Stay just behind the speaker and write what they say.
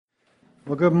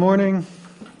Well, good morning.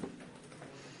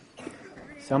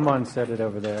 Someone said it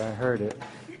over there. I heard it.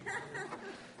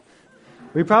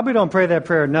 We probably don't pray that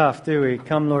prayer enough, do we?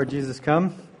 Come, Lord Jesus,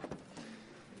 come.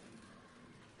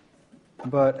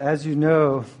 But as you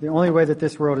know, the only way that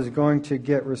this world is going to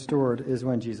get restored is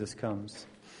when Jesus comes.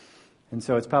 And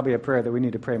so it's probably a prayer that we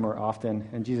need to pray more often,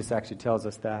 and Jesus actually tells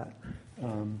us that.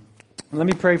 Let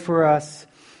me pray for us,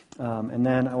 and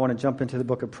then I want to jump into the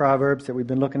book of Proverbs that we've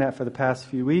been looking at for the past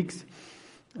few weeks.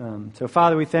 So,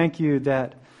 Father, we thank you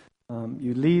that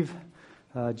you leave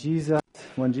Jesus.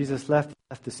 When Jesus left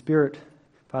the Spirit,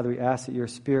 Father, we ask that your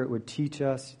Spirit would teach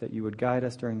us, that you would guide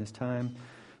us during this time.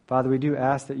 Father, we do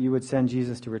ask that you would send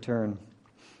Jesus to return,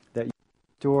 that you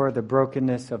would restore the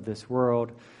brokenness of this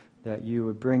world, that you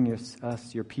would bring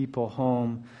us, your people,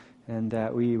 home, and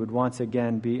that we would once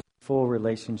again be in full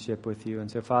relationship with you. And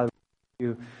so, Father, we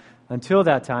thank you until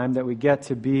that time that we get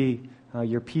to be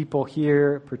your people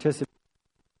here, participate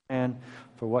and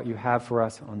for what you have for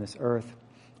us on this earth.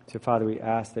 So, Father, we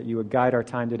ask that you would guide our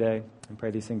time today and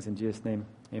pray these things in Jesus' name.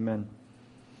 Amen.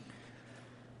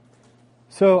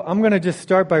 So I'm going to just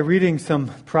start by reading some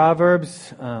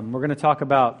Proverbs. We're going to talk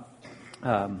about,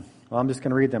 I'm just going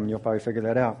to read them and you'll probably figure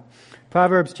that out.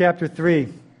 Proverbs chapter 3,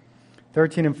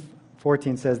 13 and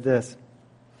 14 says this: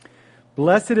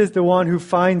 "Blessed is the one who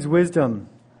finds wisdom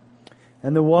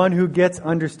and the one who gets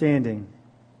understanding.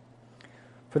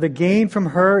 For the gain from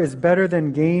her is better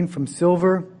than gain from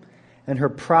silver, and her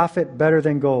profit better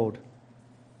than gold.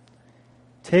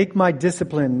 Take my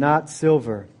discipline, not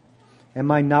silver, and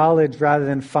my knowledge rather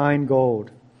than fine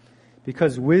gold,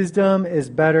 because wisdom is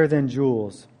better than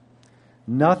jewels.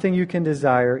 Nothing you can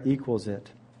desire equals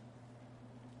it.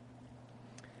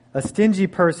 A stingy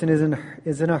person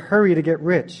is in a hurry to get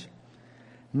rich,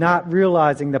 not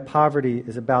realizing that poverty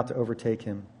is about to overtake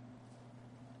him.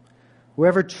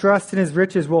 Whoever trusts in his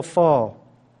riches will fall,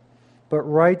 but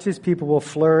righteous people will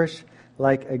flourish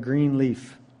like a green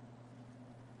leaf.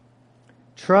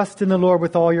 Trust in the Lord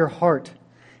with all your heart,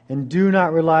 and do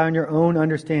not rely on your own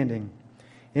understanding.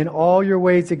 In all your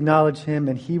ways acknowledge him,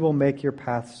 and he will make your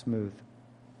path smooth.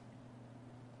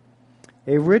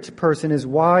 A rich person is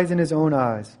wise in his own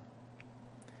eyes,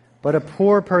 but a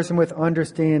poor person with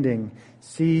understanding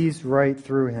sees right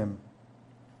through him.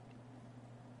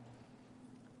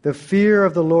 The fear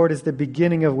of the Lord is the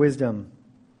beginning of wisdom,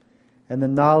 and the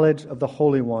knowledge of the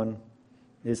Holy One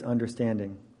is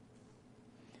understanding."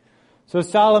 So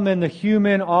Solomon, the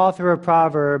human author of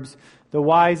Proverbs, the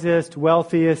wisest,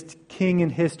 wealthiest king in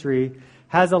history,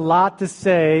 has a lot to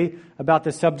say about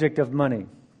the subject of money.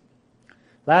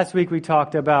 Last week we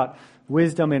talked about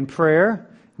wisdom in prayer.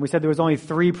 We said there was only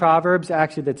 3 Proverbs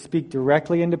actually that speak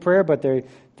directly into prayer, but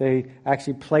they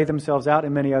actually play themselves out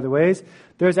in many other ways.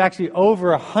 There's actually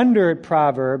over 100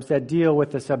 Proverbs that deal with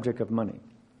the subject of money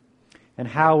and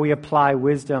how we apply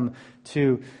wisdom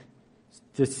to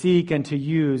seek and to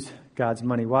use God's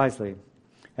money wisely.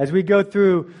 As we go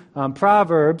through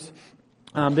Proverbs,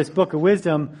 this book of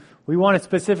wisdom, we want to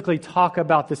specifically talk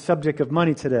about the subject of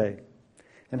money today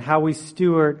and how we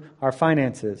steward our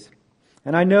finances.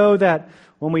 And I know that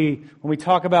when we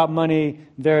talk about money,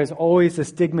 there's always a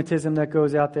stigmatism that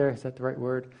goes out there. Is that the right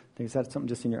word? I think is that something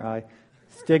just in your eye?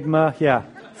 Stigma, yeah.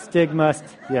 Stigma,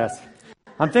 yes.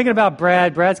 I'm thinking about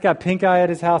Brad. Brad's got pink eye at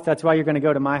his house. That's why you're going to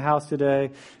go to my house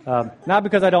today. Not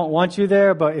because I don't want you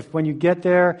there, but when you get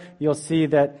there, you'll see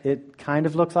that it kind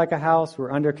of looks like a house.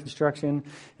 We're under construction,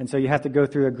 and so you have to go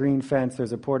through a green fence.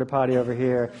 There's a porta potty over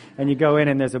here, and you go in,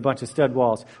 and there's a bunch of stud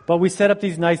walls. But we set up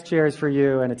these nice chairs for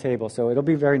you and a table, so it'll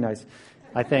be very nice,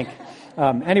 I think.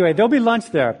 Anyway, there'll be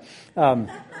lunch there.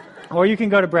 Or you can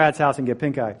go to Brad's house and get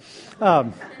pink eye.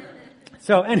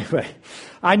 So anyway,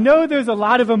 I know there's a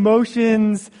lot of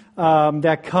emotions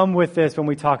that come with this when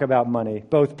we talk about money,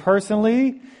 both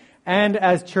personally and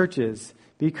as churches,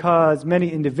 because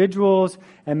many individuals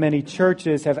and many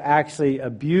churches have actually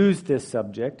abused this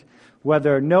subject,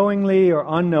 whether knowingly or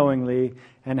unknowingly,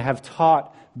 and have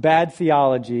taught bad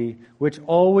theology, which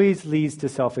always leads to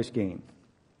selfish gain.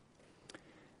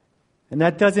 And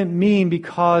that doesn't mean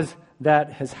because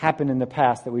that has happened in the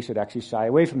past that we should actually shy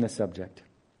away from this subject.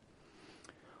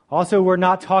 Also, we're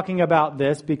not talking about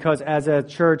this because as a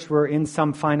church we're in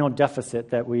some final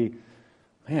deficit that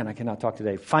I cannot talk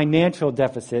today, financial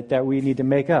deficit that we need to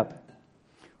make up.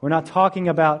 We're not talking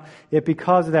about it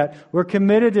because of that. We're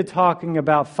committed to talking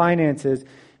about finances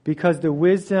because the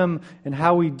wisdom and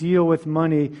how we deal with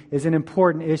money is an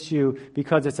important issue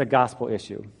because it's a gospel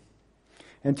issue.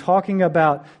 And talking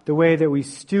about the way that we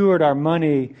steward our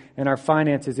money and our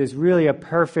finances is really a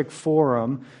perfect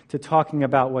forum to talking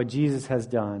about what Jesus has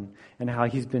done and how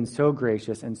he's been so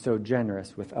gracious and so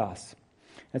generous with us.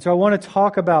 And so I want to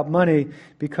talk about money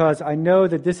because I know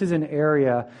that this is an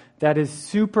area that is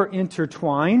super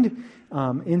intertwined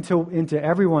into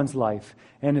everyone's life.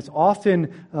 And it's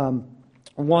often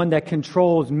one that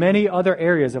controls many other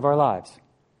areas of our lives.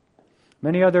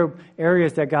 Many other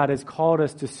areas that God has called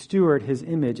us to steward His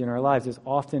image in our lives is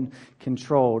often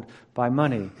controlled by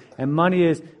money. And money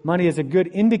is a good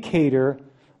indicator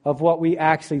of what we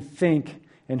actually think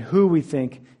and who we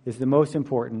think is the most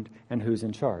important and who's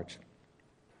in charge.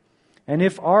 And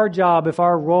if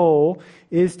our role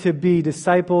is to be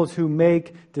disciples who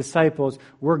make disciples,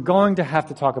 we're going to have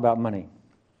to talk about money.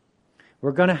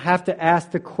 We're going to have to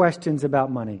ask the questions about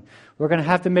money. We're going to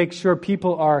have to make sure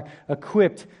people are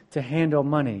equipped to handle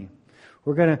money.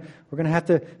 We're going to have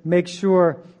to make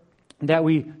sure that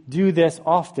we do this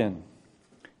often.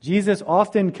 Jesus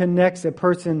often connects a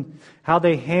person, how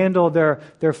they handle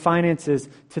their finances,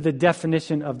 to the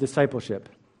definition of discipleship.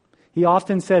 He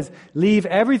often says, leave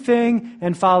everything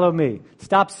and follow me.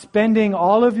 Stop spending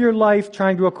all of your life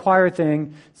trying to acquire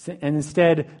things and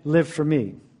instead live for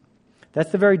me.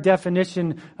 That's the very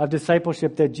definition of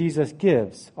discipleship that Jesus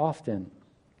gives often.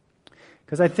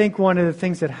 Because I think one of the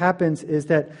things that happens is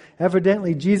that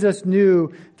evidently Jesus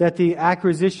knew that the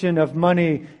acquisition of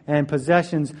money and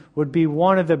possessions would be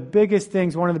one of the biggest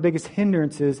things, one of the biggest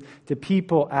hindrances to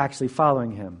people actually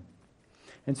following Him.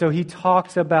 And so He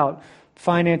talks about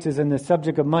finances and the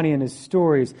subject of money in His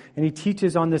stories, and He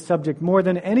teaches on this subject more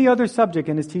than any other subject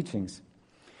in His teachings.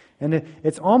 And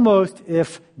it's almost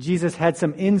if Jesus had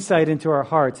some insight into our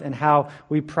hearts and how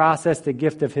we process the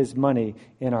gift of His money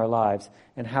in our lives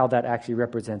and how that actually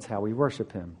represents how we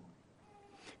worship Him.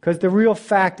 Because the real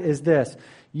fact is this: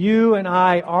 you and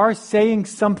I are saying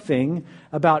something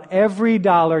about every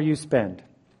dollar you spend.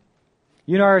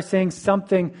 You and I are saying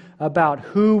something about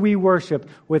who we worship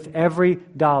with every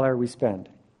dollar we spend.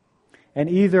 And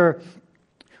either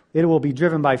it will be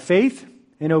driven by faith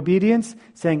and obedience,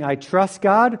 saying, I trust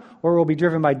God, or it will be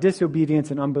driven by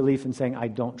disobedience and unbelief and saying, I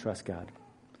don't trust God.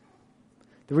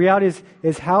 The reality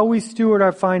is how we steward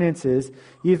our finances.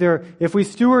 Either if we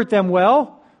steward them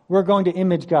well, we're going to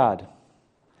image God.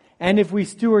 And if we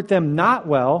steward them not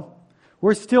well,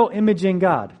 we're still imaging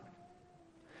God.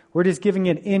 We're just giving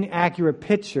an inaccurate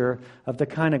picture of the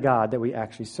kind of God that we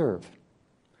actually serve.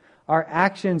 Our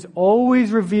actions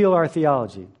always reveal our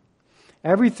theology.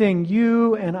 Everything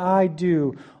you and I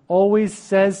do always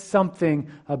says something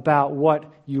about what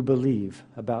you believe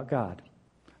about God.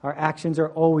 Our actions are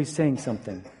always saying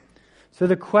something. So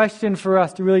the question for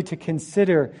us to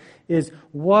consider is,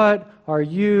 what are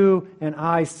you and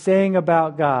I saying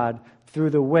about God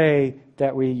through the way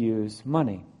that we use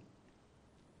money?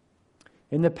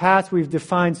 In the past, we've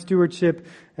defined stewardship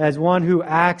as one who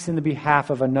acts in the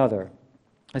behalf of another.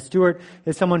 A steward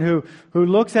is someone who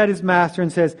looks at his master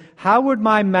and says, how would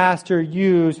my master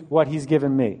use what he's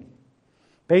given me?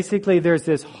 Basically, there's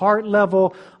this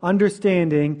heart-level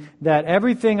understanding that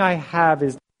everything I have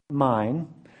is mine.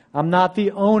 I'm not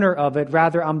the owner of it.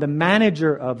 Rather, I'm the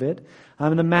manager of it.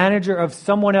 I'm the manager of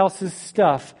someone else's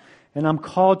stuff, and I'm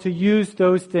called to use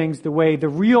those things the way the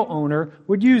real owner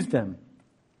would use them.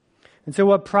 And so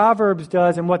what Proverbs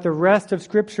does and what the rest of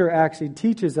Scripture actually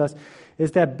teaches us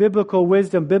is that biblical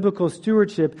wisdom, biblical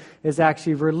stewardship is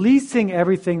actually releasing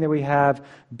everything that we have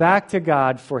back to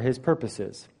God for His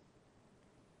purposes.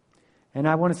 And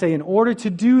I want to say, in order to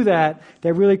do that,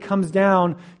 that really comes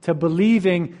down to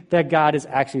believing that God is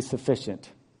actually sufficient.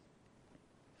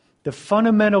 The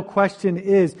fundamental question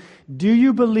is, do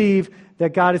you believe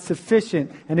that God is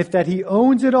sufficient? And if that He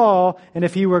owns it all, and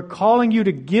if He were calling you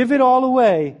to give it all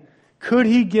away, could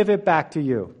He give it back to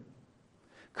you?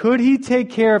 Could He take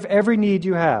care of every need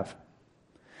you have?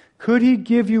 Could He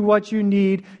give you what you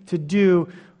need to do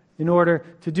in order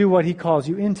to do what He calls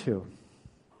you into?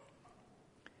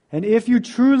 And if you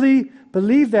truly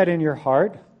believe that in your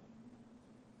heart,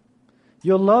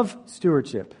 you'll love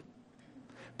stewardship.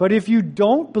 But if you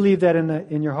don't believe that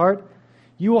in your heart,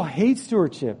 you will hate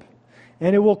stewardship,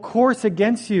 and it will course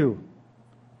against you.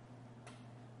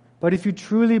 But if you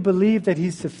truly believe that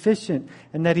He's sufficient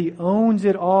and that He owns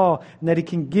it all and that He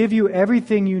can give you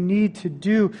everything you need to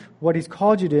do what He's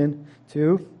called you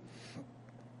to,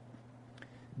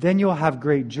 then you'll have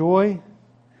great joy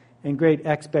and great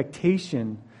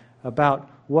expectation about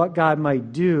what God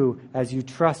might do as you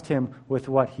trust Him with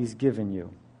what He's given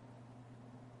you.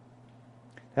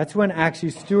 That's when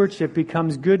actually stewardship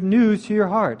becomes good news to your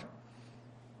heart.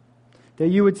 That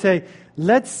you would say,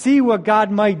 let's see what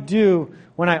God might do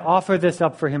when I offer this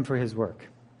up for Him for His work.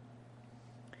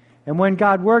 And when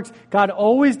God works, God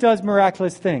always does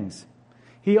miraculous things.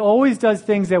 He always does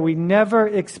things that we never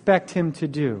expect Him to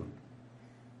do.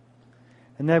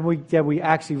 and that we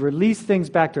actually release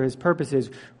things back to His purposes,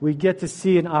 we get to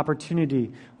see an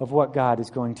opportunity of what God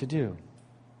is going to do.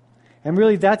 And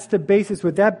really, that's the basis.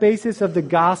 With that basis of the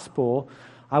gospel,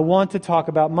 I want to talk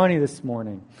about money this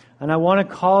morning. And I want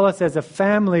to call us as a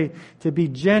family to be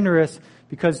generous,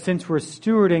 because since we're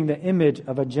stewarding the image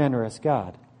of a generous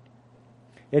God.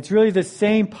 It's really the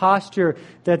same posture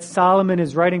that Solomon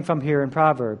is writing from here in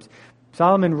Proverbs.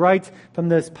 Solomon writes from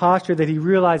this posture that he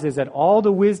realizes that all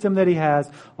the wisdom that he has,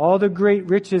 all the great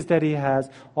riches that he has,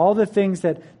 all the things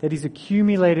that he's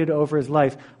accumulated over his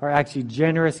life are actually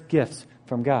generous gifts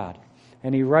from God.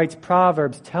 And he writes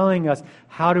Proverbs telling us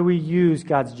how do we use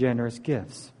God's generous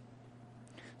gifts.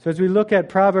 So as we look at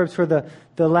Proverbs for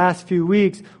the last few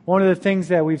weeks, one of the things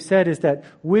that we've said is that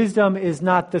wisdom is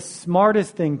not the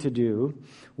smartest thing to do.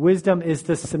 Wisdom is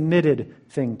the submitted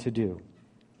thing to do.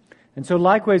 And so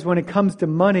likewise, when it comes to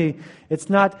money, it's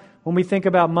not, when we think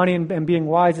about money and being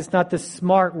wise, it's not the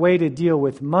smart way to deal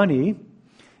with money.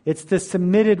 It's the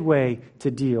submitted way to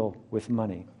deal with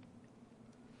money.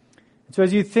 So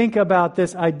as you think about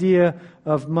this idea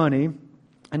of money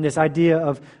and this idea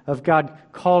of God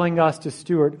calling us to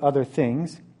steward other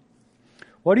things,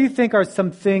 what do you think are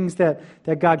some things that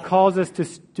God calls us to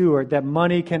steward that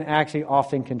money can actually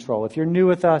often control? If you're new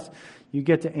with us, you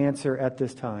get to answer at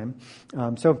this time.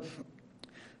 So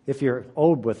if you're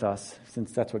old with us,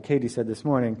 since that's what Katie said this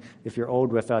morning, if you're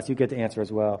old with us, you get to answer as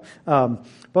well.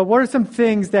 But what are some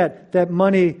things that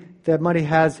money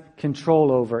has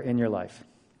control over in your life?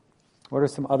 What are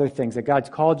some other things that God's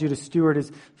called you to steward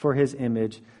for His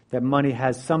image that money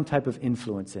has some type of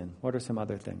influence in? What are some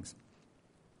other things?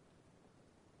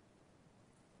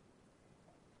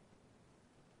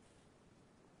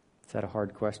 Is that a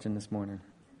hard question this morning?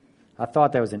 I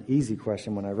thought that was an easy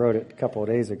question when I wrote it a couple of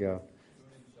days ago.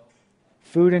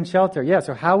 Food and shelter. Yeah,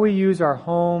 so how we use our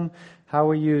home, how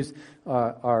we use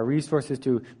our resources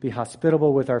to be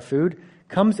hospitable with our food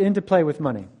comes into play with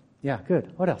money. Yeah,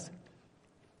 good. What else?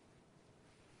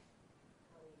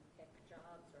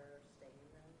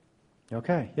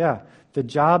 Okay, yeah. The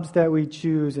jobs that we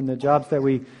choose and the jobs that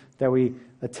we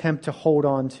attempt to hold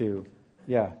on to,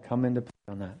 yeah, come into play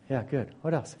on that. Yeah, good.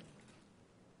 What else?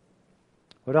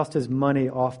 What else does money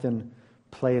often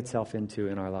play itself into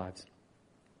in our lives?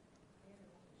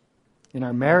 In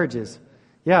our marriages.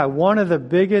 Yeah, one of the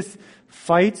biggest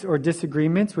fights or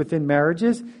disagreements within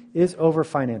marriages is over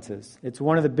finances. It's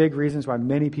one of the big reasons why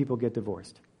many people get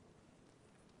divorced.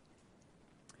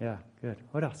 Yeah, good.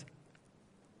 What else?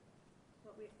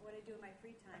 What I do in my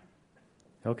free time.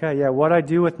 Okay, yeah, what I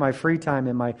do with my free time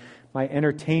and my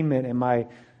entertainment and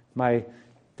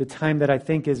the time that I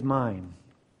think is mine.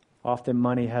 Often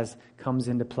money comes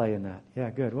into play in that. Yeah,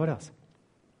 good. What else?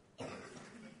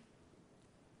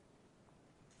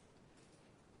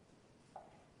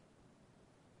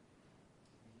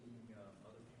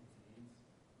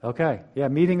 Okay, yeah,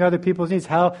 meeting other people's needs.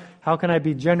 How can I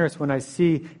be generous when I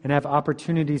see and have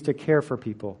opportunities to care for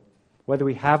people? Whether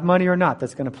we have money or not,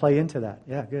 that's going to play into that.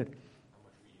 Yeah, good.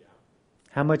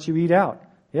 How much you eat out.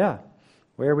 Yeah.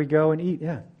 Where we go and eat.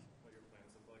 Yeah.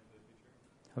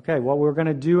 Okay, what we're going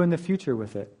to do in the future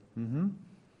with it. Mm-hmm.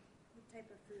 What type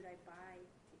of food I buy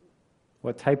to eat.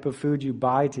 What type of food you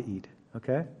buy to eat.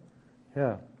 Okay?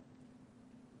 Yeah.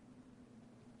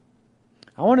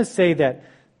 I want to say that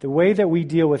the way that we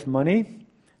deal with money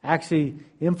actually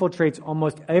infiltrates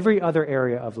almost every other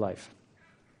area of life.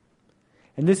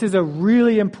 And this is a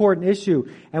really important issue,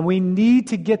 and we need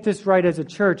to get this right as a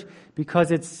church because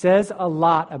it says a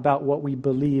lot about what we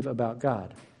believe about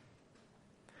God.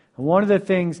 And one of the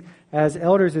things as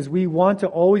elders is we want to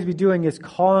always be doing is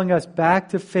calling us back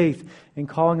to faith and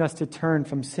calling us to turn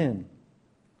from sin.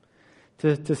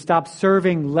 To stop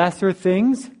serving lesser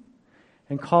things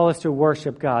and call us to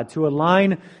worship God, to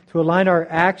align our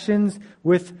actions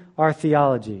with our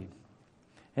theology.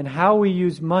 And how we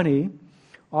use money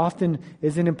often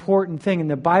is an important thing, and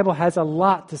the Bible has a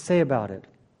lot to say about it.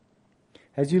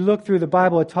 As you look through the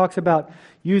Bible, it talks about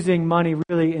using money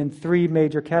really in three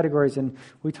major categories, and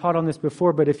we taught on this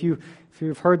before, but if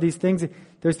you've heard these things,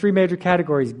 there's three major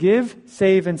categories: give,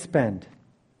 save, and spend.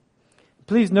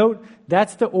 Please note,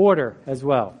 that's the order as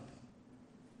well.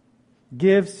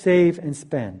 Give, save, and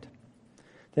spend.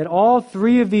 That all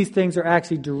three of these things are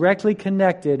actually directly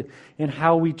connected in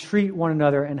how we treat one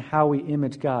another and how we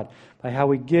image God. By how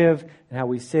we give and how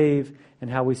we save and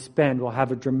how we spend will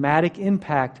have a dramatic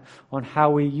impact on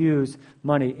how we use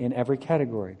money in every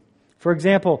category. For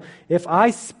example, if I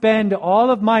spend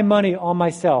all of my money on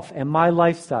myself and my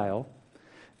lifestyle,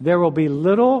 there will be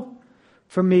little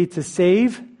for me to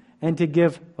save and to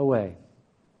give away.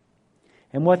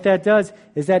 And what that does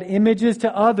is that images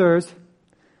to others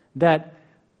that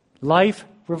life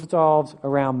revolves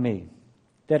around me,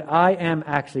 that I am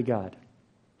actually God.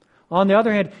 On the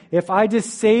other hand, if I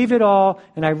just save it all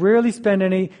and I rarely spend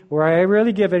any or I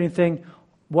rarely give anything,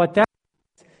 what that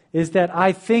is that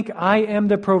I think I am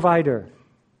the provider.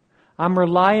 I'm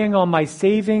relying on my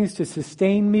savings to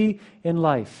sustain me in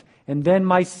life. And then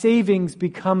my savings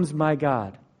becomes my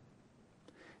God.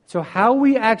 So how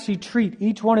we actually treat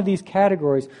each one of these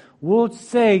categories will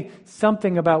say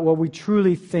something about what we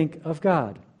truly think of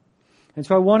God. And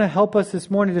so I want to help us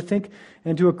this morning to think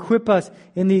and to equip us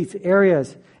in these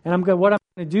areas. And what I'm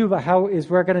going to do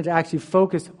we're going to actually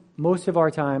focus most of our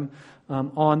time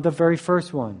on the very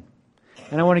first one.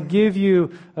 And I want to give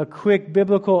you a quick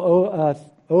biblical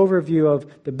overview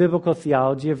of the biblical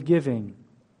theology of giving.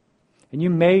 And you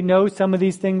may know some of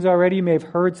these things already. You may have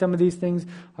heard some of these things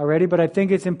already. But I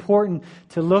think it's important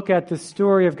to look at the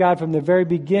story of God from the very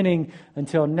beginning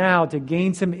until now to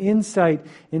gain some insight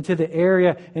into the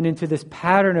area and into this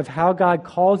pattern of how God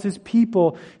calls His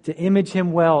people to image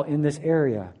Him well in this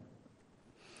area.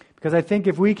 Because I think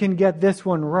if we can get this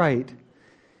one right,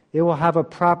 it will have a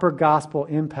proper gospel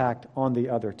impact on the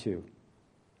other two.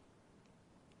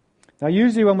 Now,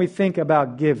 usually when we think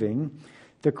about giving,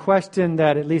 the question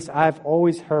that at least I've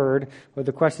always heard, or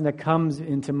the question that comes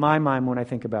into my mind when I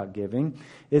think about giving,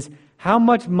 is how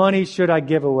much money should I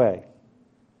give away?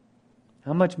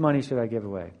 How much money should I give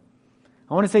away?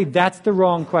 I want to say that's the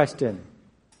wrong question.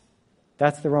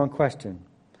 That's the wrong question.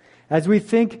 As we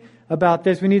think about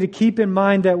this, we need to keep in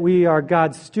mind that we are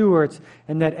God's stewards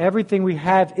and that everything we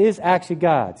have is actually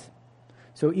God's.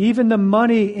 So even the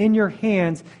money in your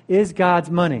hands is God's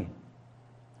money.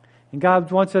 And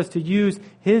God wants us to use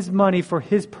His money for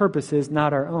His purposes,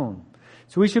 not our own.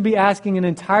 So we should be asking an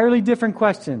entirely different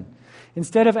question.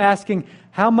 Instead of asking,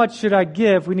 how much should I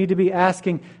give? We need to be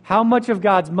asking, how much of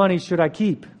God's money should I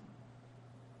keep?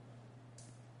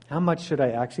 How much should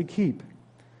I actually keep?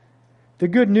 The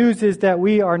good news is that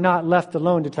we are not left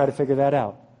alone to try to figure that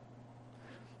out.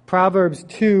 Proverbs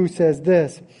 2 says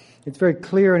this. It's very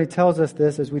clear, and it tells us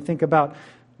this as we think about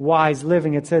wise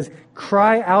living. It says,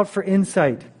 cry out for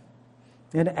insight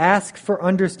and ask for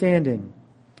understanding.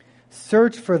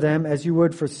 Search for them as you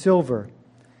would for silver.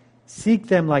 Seek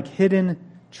them like hidden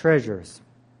treasures.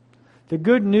 The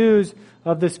good news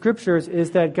of the Scriptures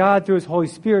is that God, through His Holy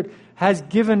Spirit, has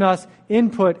given us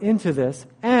input into this,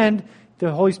 and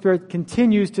the Holy Spirit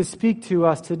continues to speak to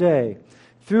us today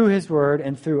through His Word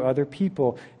and through other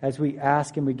people as we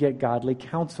ask and we get godly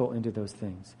counsel into those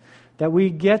things. That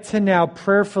we get to now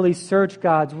prayerfully search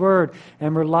God's Word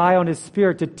and rely on His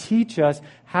Spirit to teach us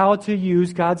how to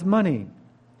use God's money.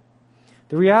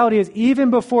 The reality is, even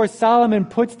before Solomon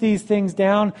puts these things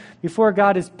down, before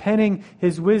God is penning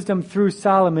His wisdom through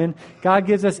Solomon, God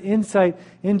gives us insight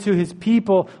into His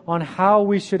people on how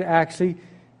we should actually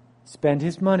spend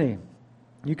His money.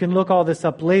 You can look all this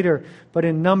up later, but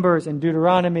in Numbers and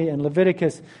Deuteronomy and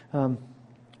Leviticus,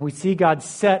 we see God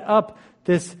set up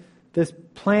this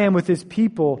plan with His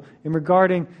people in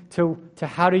regarding to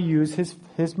how to use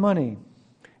His money.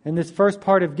 And this first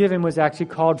part of giving was actually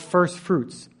called first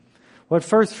fruits. What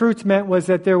first fruits meant was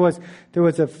that there was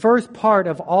a first part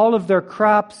of all of their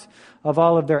crops, of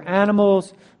all of their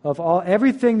animals,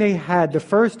 everything they had. The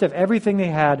first of everything they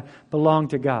had belonged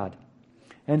to God.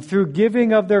 And through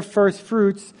giving of their first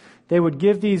fruits, they would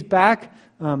give these back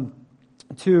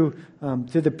to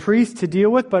the priest to deal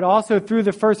with, but also through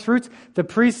the first fruits, the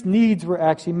priest's needs were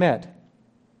actually met.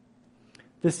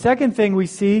 The second thing we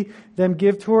see them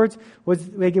give towards was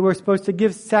they were supposed to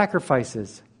give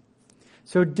sacrifices.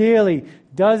 So daily,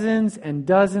 dozens and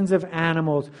dozens of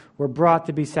animals were brought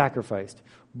to be sacrificed.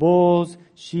 Bulls,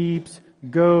 sheep,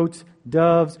 goats,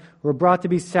 doves were brought to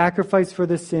be sacrificed for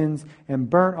the sins, and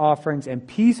burnt offerings and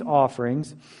peace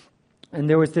offerings. And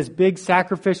there was this big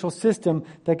sacrificial system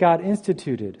that God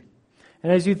instituted.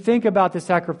 And as you think about the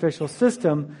sacrificial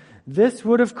system, this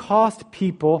would have cost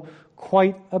people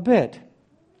quite a bit.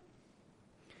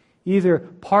 Either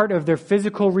part of their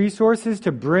physical resources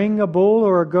to bring a bull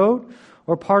or a goat,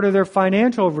 or part of their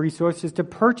financial resources to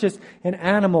purchase an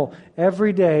animal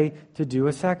every day to do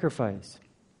a sacrifice.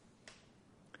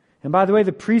 And by the way,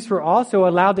 the priests were also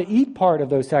allowed to eat part of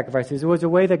those sacrifices. It was a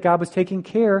way that God was taking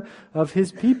care of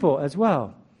His people as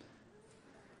well.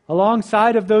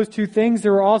 Alongside of those two things,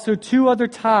 there were also two other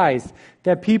tithes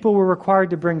that people were required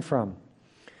to bring from.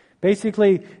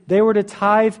 Basically, they were to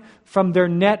tithe from their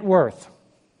net worth.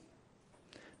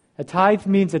 A tithe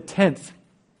means a tenth.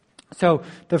 So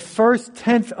the first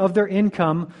tenth of their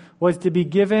income was to be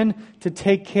given to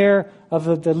take care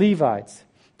of the Levites.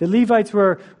 The Levites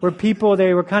were people,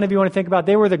 they were kind of, you want to think about,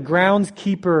 they were the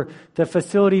groundskeeper, the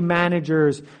facility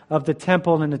managers of the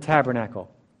temple and the tabernacle.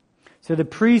 So the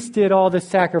priests did all the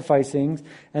sacrificing,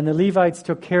 and the Levites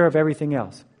took care of everything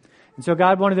else. And so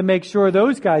God wanted to make sure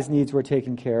those guys' needs were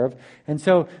taken care of. And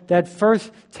so that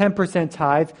first 10%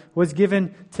 tithe was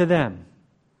given to them.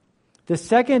 The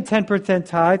second 10%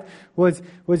 tithe was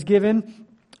given,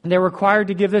 and they're required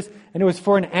to give this, and it was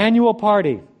for an annual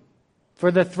party, for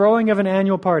the throwing of an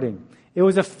annual party. It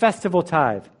was a festival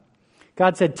tithe.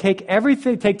 God said, take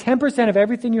 10% of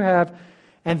everything you have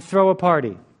and throw a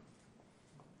party.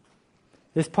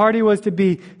 This party was to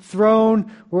be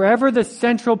thrown wherever the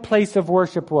central place of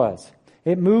worship was.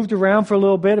 It moved around for a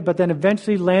little bit, but then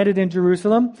eventually landed in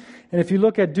Jerusalem. And if you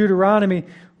look at Deuteronomy,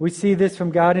 we see this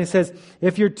from God. And it says,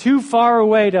 if you're too far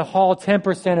away to haul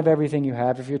 10% of everything you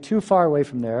have, if you're too far away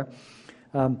from there,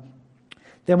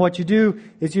 then what you do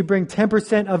is you bring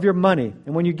 10% of your money.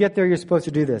 And when you get there, you're supposed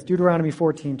to do this. Deuteronomy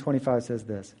 14:25 says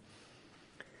this.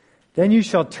 Then you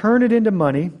shall turn it into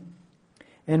money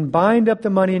and bind up the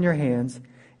money in your hands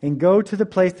and go to the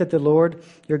place that the Lord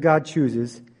your God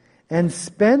chooses and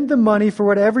spend the money for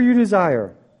whatever you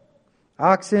desire,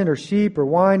 oxen or sheep or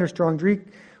wine or strong drink,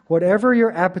 whatever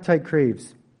your appetite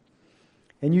craves.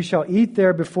 And you shall eat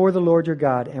there before the Lord your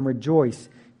God and rejoice,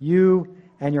 you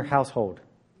and your household.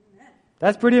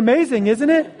 That's pretty amazing,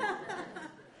 isn't it?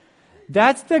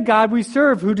 That's the God we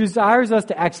serve, who desires us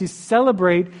to actually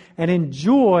celebrate and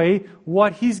enjoy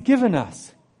what He's given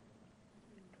us.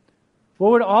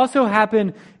 What would also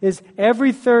happen is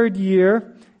every third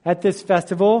year at this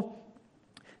festival,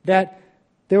 that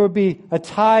there would be a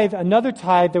tithe, another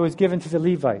tithe that was given to the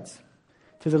Levites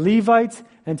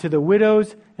and to the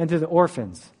widows and to the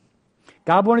orphans.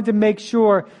 God wanted to make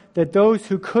sure that those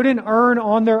who couldn't earn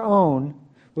on their own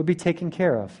would be taken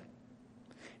care of.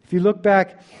 If you look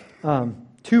back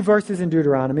 2 verses in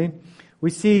Deuteronomy, we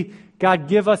see God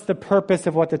give us the purpose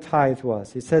of what the tithe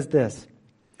was. He says this,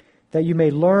 that you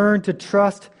may learn to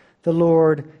trust the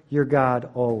Lord your God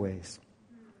always.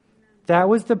 That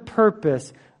was the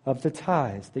purpose of the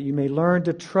tithes, that you may learn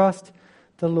to trust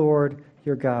the Lord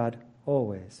your God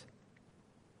always.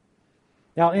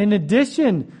 Now, in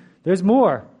addition, there's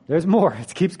more.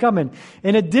 It keeps coming.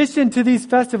 In addition to these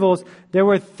festivals, there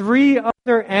were 3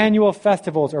 other annual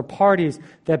festivals or parties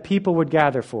that people would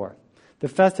gather for. The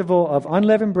festival of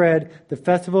unleavened bread, the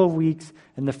festival of weeks,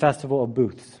 and the festival of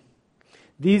booths.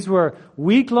 These were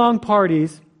week-long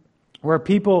parties where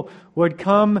people would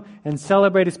come and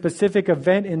celebrate a specific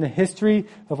event in the history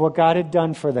of what God had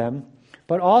done for them.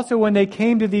 But also when they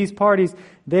came to these parties,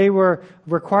 they were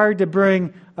required to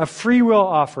bring a free will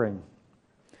offering.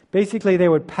 Basically, they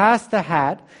would pass the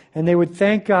hat and they would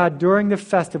thank God during the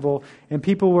festival, and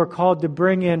people were called to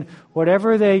bring in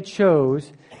whatever they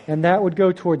chose, and that would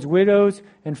go towards widows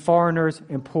and foreigners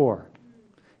and poor,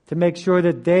 to make sure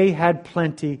that they had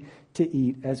plenty to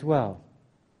eat as well.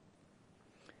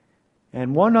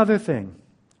 And one other thing,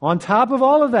 on top of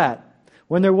all of that,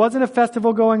 when there wasn't a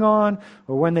festival going on,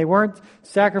 or when they weren't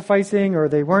sacrificing, or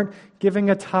they weren't giving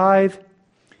a tithe,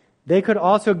 they could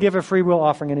also give a free will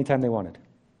offering anytime they wanted.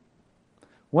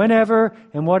 Whenever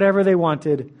and whatever they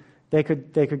wanted, they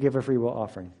could give a free will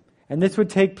offering. And this would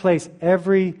take place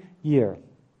every year.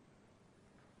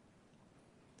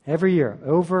 Every year,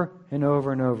 over and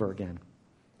over and over again.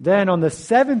 Then on the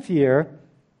 7th year,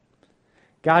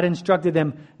 God instructed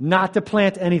them not to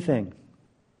plant anything.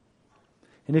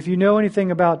 And if you know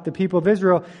anything about the people of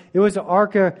Israel, it was an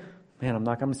I'm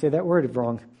not going to say that word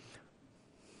wrong.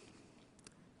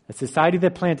 A society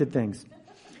that planted things.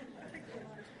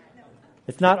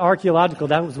 It's not archaeological.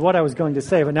 That was what I was going to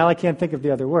say, but now I can't think of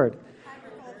the other word.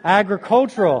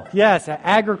 Agricultural. Yes,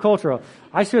 agricultural.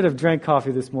 I should have drank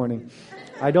coffee this morning.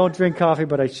 I don't drink coffee,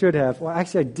 but I should have. Well,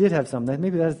 actually, I did have some.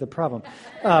 Maybe that's the problem.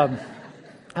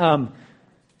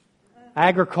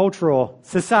 Agricultural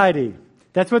society.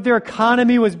 That's what their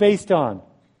economy was based on.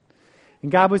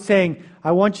 And God was saying,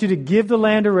 I want you to give the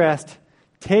land a rest.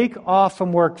 Take off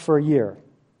from work for a year.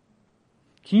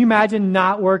 Can you imagine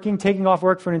not working, taking off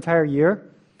work for an entire year?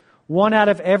 1 out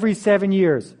of every 7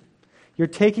 years. You're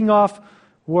taking off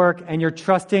work and you're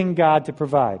trusting God to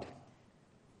provide.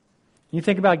 You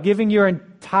think about giving your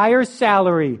entire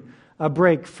salary a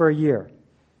break for a year.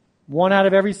 1 out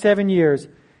of every 7 years,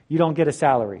 you don't get a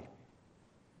salary.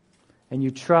 And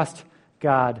you trust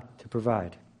God to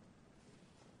provide.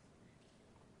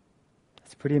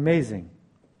 That's pretty amazing.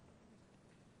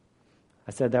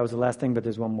 I said that was the last thing, but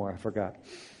there's one more. I forgot.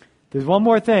 There's one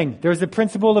more thing. There's the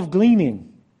principle of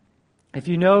gleaning. If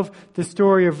you know the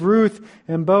story of Ruth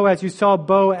and Boaz, you saw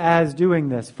Boaz doing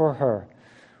this for her.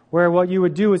 where what you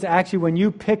would do is actually when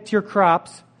you picked your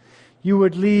crops, you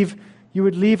would leave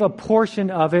a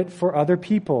portion of it for other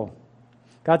people.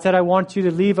 God said, I want you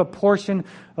to leave a portion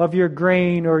of your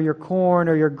grain or your corn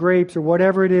or your grapes or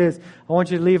whatever it is. I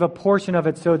want you to leave a portion of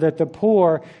it so that the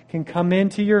poor can come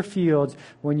into your fields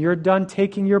when you're done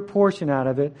taking your portion out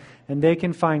of it, and they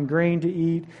can find grain to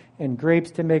eat and grapes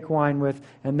to make wine with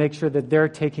and make sure that they're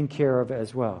taken care of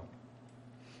as well.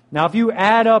 Now, if you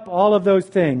add up all of those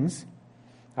things,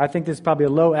 I think this is probably a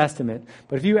low estimate,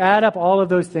 but if you add up all of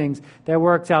those things, that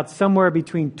works out somewhere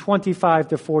between 25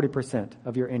 to 40%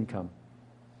 of your income.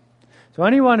 So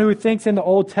anyone who thinks in the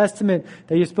Old Testament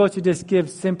that you're supposed to just give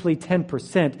simply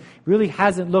 10% really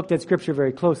hasn't looked at Scripture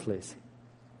very closely.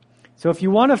 So if you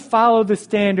want to follow the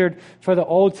standard for the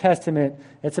Old Testament,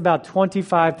 it's about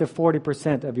 25 to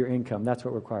 40% of your income. That's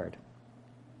what's required.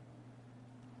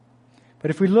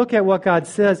 But if we look at what God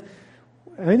says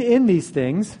in these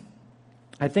things,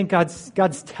 I think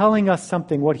God's telling us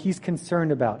something, what He's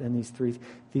concerned about in these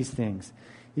things.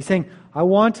 He's saying, I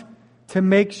want to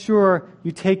make sure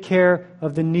you take care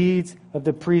of the needs of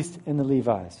the priests and the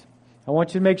Levites. I want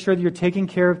you to make sure that you're taking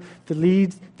care of the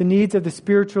needs of the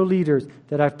spiritual leaders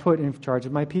that I've put in charge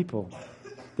of my people.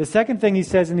 The second thing He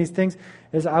says in these things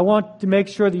is, I want to make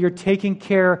sure that you're taking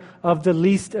care of the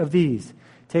least of these,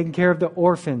 taking care of the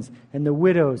orphans and the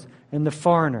widows and the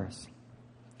foreigners.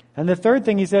 And the third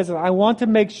thing He says is, I want to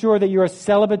make sure that you're a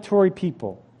celebratory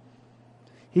people.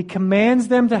 He commands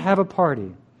them to have a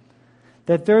party.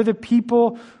 That they're the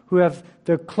people who have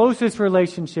the closest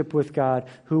relationship with God,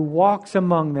 who walks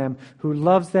among them, who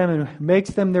loves them and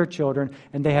makes them their children,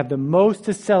 and they have the most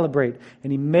to celebrate.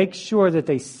 And He makes sure that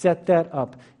they set that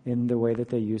up in the way that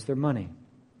they use their money.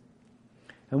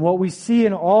 And what we see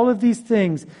in all of these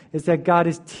things is that God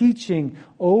is teaching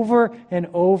over and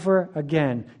over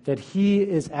again that He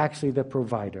is actually the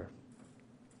provider.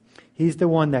 He's the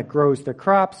one that grows the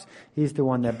crops. He's the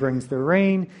one that brings the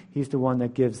rain. He's the one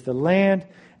that gives the land.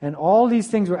 And all these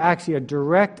things were actually a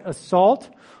direct assault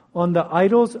on the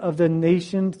idols of the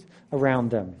nations around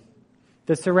them.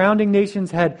 The surrounding nations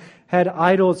had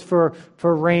idols for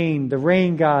rain, the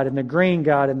rain god and the grain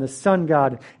god and the sun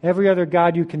god, every other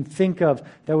god you can think of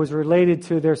that was related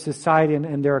to their society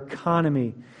and their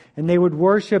economy. And they would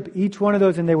worship each one of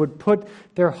those, and they would put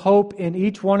their hope in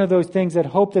each one of those things, that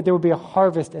hope that there would be a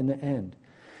harvest in the end.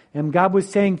 And God was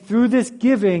saying through this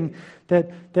giving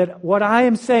that what I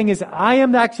am saying is, I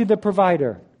am actually the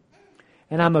provider.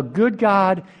 And I'm a good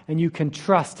God, and you can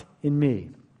trust in me.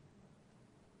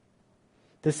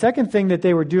 The second thing that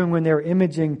they were doing when they were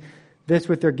imaging this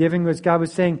with their giving was God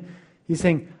was saying, He's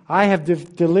saying, I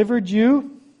have delivered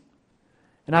you,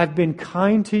 and I've been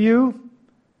kind to you.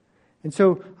 And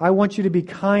so I want you to be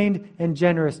kind and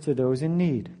generous to those in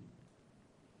need.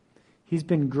 He's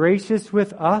been gracious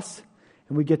with us,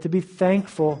 and we get to be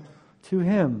thankful to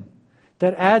Him.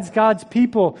 That as God's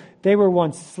people, they were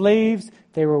once slaves,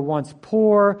 they were once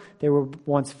poor, they were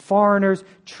once foreigners,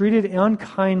 treated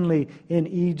unkindly in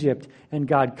Egypt, and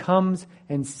God comes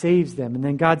and saves them. And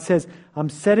then God says, I'm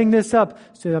setting this up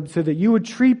so that you would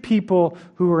treat people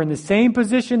who were in the same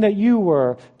position that you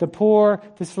were, the poor,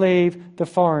 the slave, the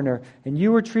foreigner, and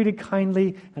you were treated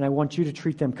kindly, and I want you to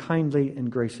treat them kindly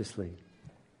and graciously.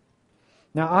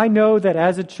 Now, I know that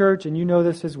as a church, and you know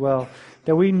this as well,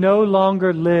 that we no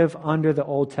longer live under the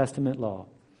Old Testament law.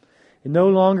 It no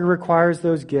longer requires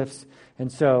those gifts.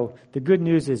 And so the good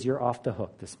news is you're off the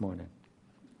hook this morning.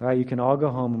 All right, you can all go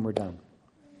home and we're done.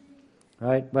 All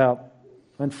right, well,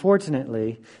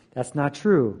 unfortunately, that's not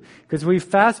true. Because we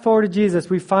fast forward to Jesus,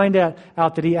 we find out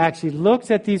that He actually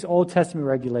looks at these Old Testament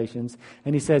regulations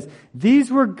and He says, these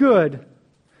were good,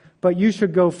 but you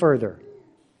should go further.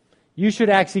 You should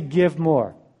actually give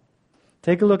more.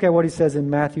 Take a look at what He says in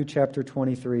Matthew chapter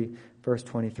 23, verse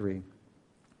 23.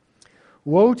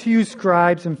 Woe to you,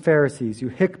 scribes and Pharisees, you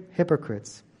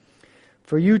hypocrites!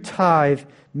 For you tithe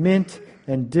mint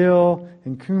and dill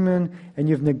and cumin, and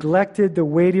you've neglected the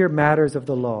weightier matters of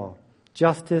the law,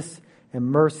 justice and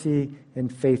mercy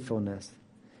and faithfulness.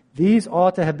 These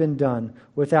ought to have been done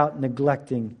without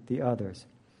neglecting the others.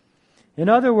 In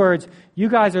other words, you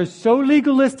guys are so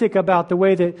legalistic about the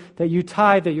way that you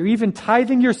tithe that you're even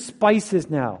tithing your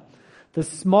spices now. The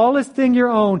smallest thing you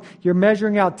own, you're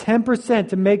measuring out 10%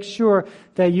 to make sure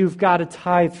that you've got a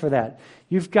tithe for that.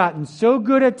 You've gotten so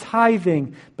good at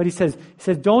tithing, but he says,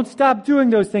 don't stop doing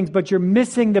those things, but you're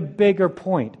missing the bigger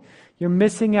point. You're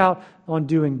missing out on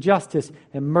doing justice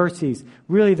and mercies,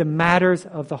 really the matters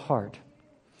of the heart.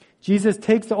 Jesus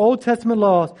takes the Old Testament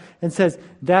laws and says,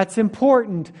 that's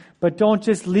important, but don't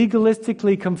just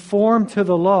legalistically conform to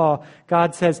the law.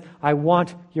 God says, I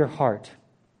want your heart.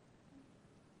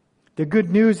 The good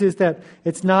news is that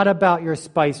it's not about your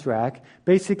spice rack.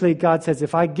 Basically, God says,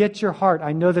 if I get your heart,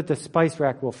 I know that the spice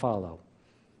rack will follow.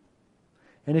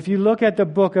 And if you look at the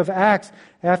book of Acts,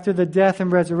 after the death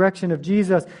and resurrection of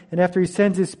Jesus, and after He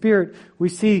sends His Spirit, we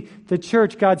see the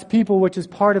church, God's people, which is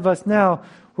part of us now,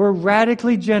 we're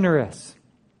radically generous.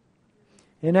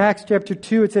 In Acts chapter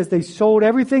 2, it says they sold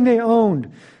everything they owned.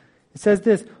 It says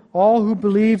this, all who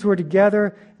believed were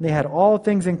together, and they had all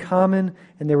things in common,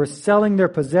 and they were selling their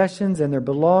possessions and their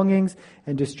belongings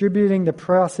and distributing the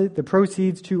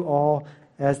proceeds to all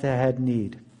as they had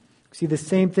need. We see the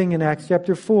same thing in Acts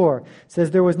chapter 4. It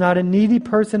says there was not a needy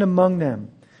person among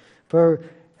them, for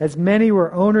as many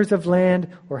were owners of land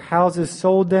or houses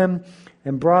sold them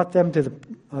and brought them to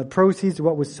the proceeds of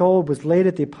what was sold was laid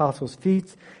at the apostles'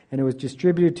 feet, and it was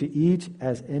distributed to each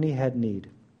as any had need.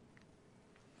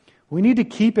 We need to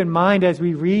keep in mind as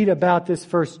we read about this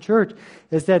first church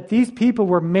is that these people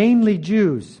were mainly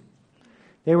Jews.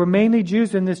 They were mainly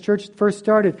Jews when this church first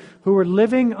started who were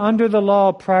living under the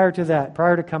law prior to that,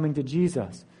 prior to coming to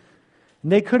Jesus.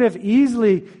 And they could have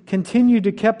easily continued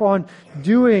to keep on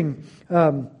doing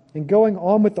and going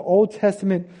on with the Old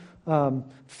Testament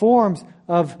forms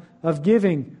of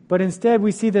giving. But instead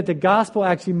we see that the gospel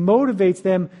actually motivates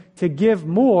them to give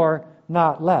more,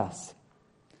 not less.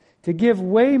 To give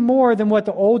way more than what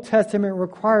the Old Testament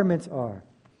requirements are.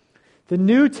 The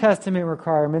New Testament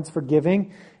requirements for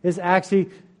giving is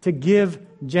actually to give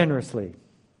generously.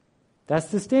 That's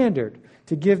the standard,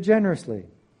 to give generously.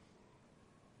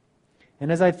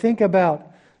 And as I think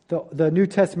about the New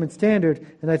Testament standard,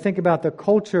 and I think about the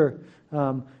culture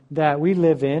that we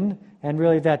live in, and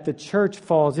really that the church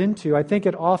falls into, I think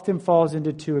it often falls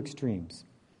into two extremes.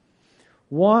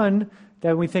 One,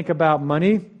 that we think about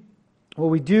money, what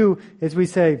we do is we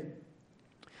say,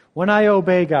 when I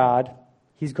obey God,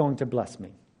 He's going to bless me.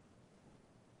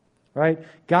 Right?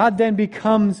 God then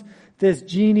becomes this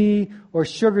genie or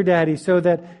sugar daddy so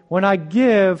that when I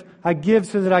give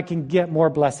so that I can get more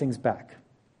blessings back.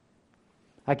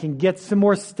 I can get some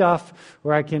more stuff,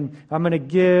 or I'm going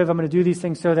to do these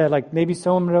things so that like maybe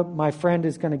my friend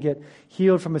is going to get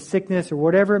healed from a sickness or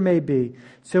whatever it may be.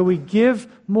 So we give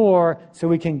more so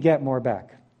we can get more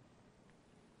back.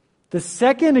 The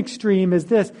second extreme is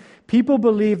this. People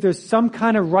believe there's some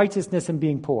kind of righteousness in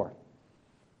being poor.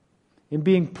 In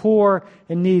being poor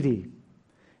and needy.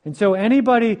 And so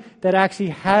anybody that actually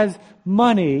has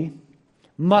money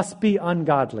must be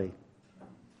ungodly.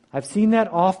 I've seen that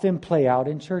often play out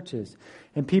in churches.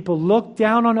 And people look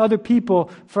down on other people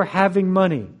for having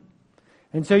money.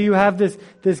 And so you have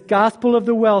this gospel of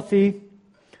the wealthy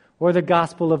or the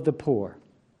gospel of the poor.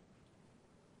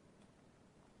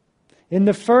 In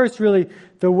the first, really,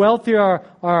 the wealthy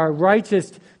are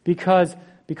righteous because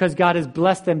God has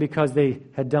blessed them because they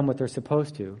had done what they're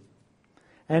supposed to.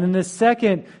 And in the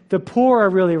second, the poor are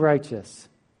really righteous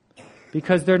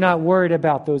because they're not worried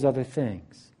about those other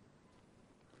things.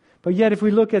 But yet, if we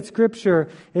look at Scripture,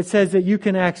 it says that you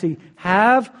can actually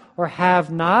have or have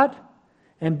not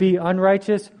and be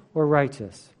unrighteous or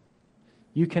righteous.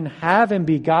 You can have and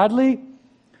be godly,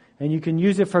 and you can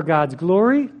use it for God's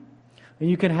glory, and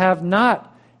you can have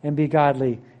not and be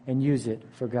godly and use it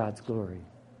for God's glory.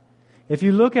 If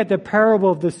you look at the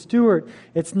parable of the steward,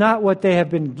 it's not what they have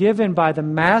been given by the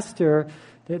master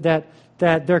that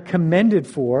they're commended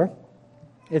for.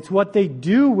 It's what they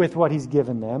do with what he's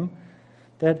given them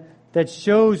that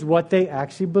shows what they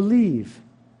actually believe.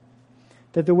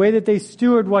 That the way that they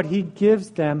steward what he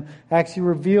gives them actually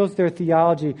reveals their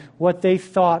theology, what they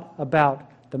thought about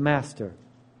the master.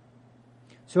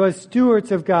 So as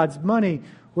stewards of God's money,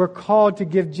 we're called to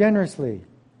give generously.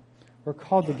 We're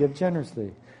called to give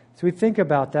generously. So we think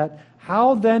about that.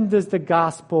 How then does the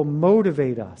gospel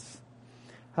motivate us?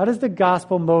 How does the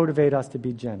gospel motivate us to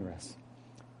be generous?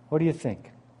 What do you think?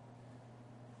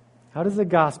 How does the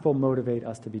gospel motivate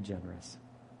us to be generous?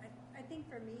 I think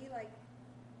for me, like,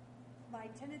 my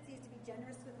tendency is to be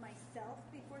generous with myself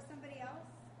before somebody else.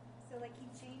 So, like, he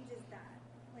changes that.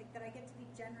 Like, that I get to be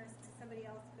generous to somebody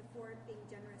else before being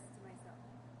generous to myself.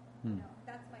 You know,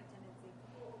 that's my tendency.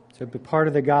 So part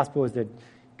of the gospel is that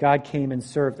God came and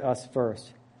served us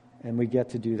first, and we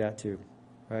get to do that too,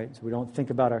 right? So we don't think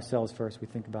about ourselves first, we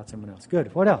think about someone else.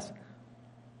 Good. What else?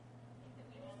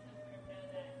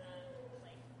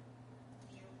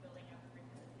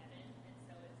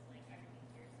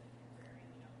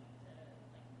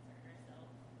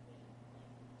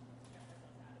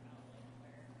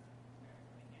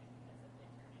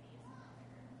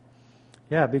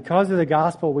 Yeah, because of the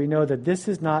gospel, we know that this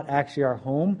is not actually our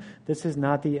home. This is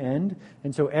not the end.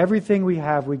 And so everything we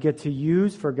have, we get to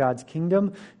use for God's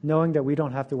kingdom, knowing that we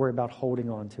don't have to worry about holding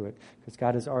on to it, because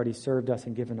God has already served us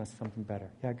and given us something better.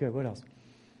 Yeah, good. What else?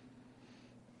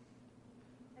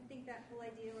 I think that whole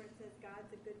idea where it says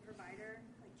God's a good provider,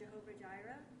 like Jehovah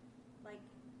Jireh, like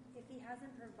if he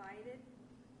hasn't provided,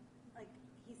 like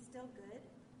he's still good,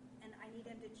 and I need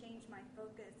him to change my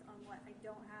focus on what I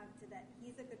don't have to that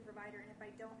he's a good provider, and if I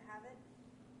don't have it,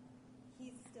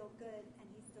 he's still good, and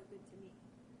he's still good to me.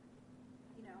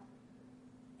 You know?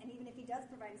 And even if he does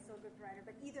provide, he's still a good provider,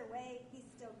 but either way, he's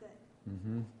still good.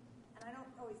 Mm-hmm. And I don't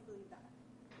always believe that.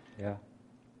 Yeah.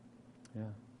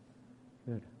 Yeah.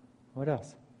 Good. What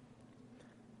else?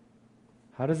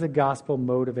 How does the gospel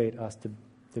motivate us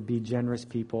to be generous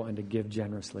people and to give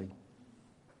generously?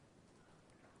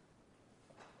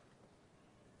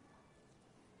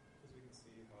 Because we can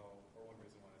see how, or one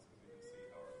reason why is because we can see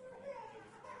how our money plays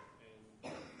a part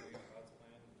in creating God's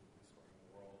plan, restoring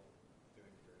the world,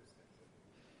 doing various things that he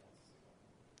wants to see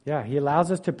happen. Yeah, he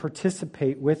allows us to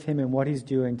participate with him in what he's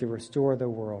doing to restore the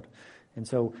world. And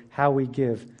so how we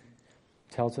give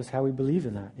tells us how we believe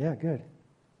in that. Yeah, good.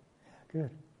 Yeah, good.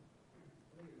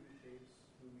 I think it shapes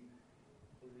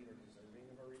who we believe are deserving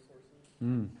of our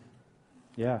resources.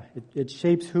 Yeah, it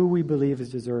shapes who we believe is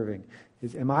deserving.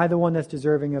 Am I the one that's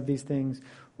deserving of these things,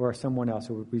 or someone else?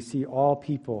 So we see all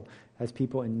people as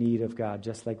people in need of God,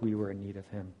 just like we were in need of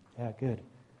him. Yeah, good.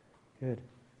 Good.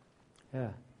 Yeah. I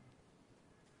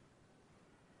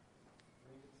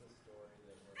think it's a story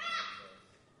that reminds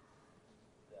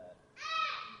us that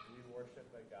we worship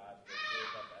a God that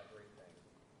gave up everything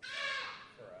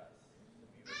for us to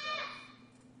be with us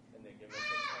and to give us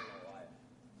eternal life.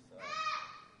 So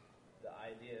the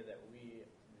idea that we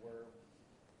were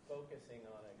focusing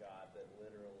on a God that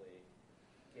literally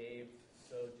gave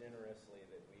so generously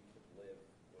that we could live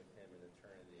with him in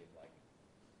eternity, like,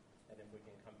 and if we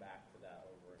can come back to that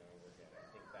over and over again, I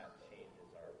think that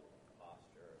changes our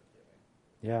posture of giving.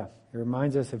 Yeah, it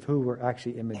reminds us of who we're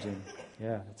actually imaging.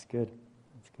 Yeah, that's good.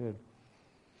 That's good.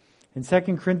 In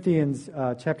 2 Corinthians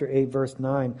chapter 8, verse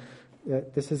 9,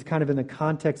 this is kind of in the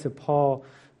context of Paul.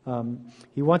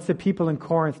 He wants the people in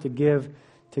Corinth to give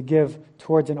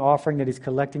towards an offering that he's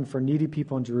collecting for needy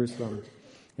people in Jerusalem.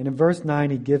 And in verse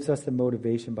 9, he gives us the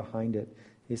motivation behind it.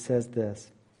 He says this: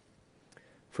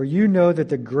 "For you know that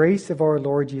the grace of our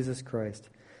Lord Jesus Christ,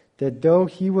 that though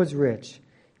he was rich,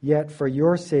 yet for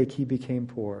your sake he became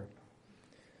poor,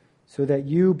 so that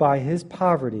you by his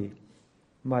poverty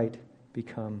might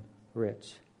become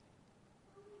rich."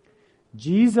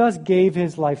 Jesus gave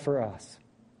his life for us,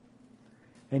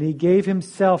 and he gave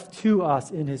himself to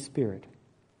us in his Spirit.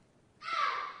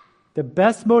 The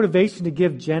best motivation to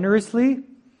give generously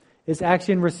is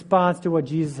actually in response to what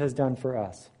Jesus has done for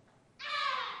us.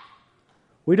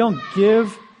 We don't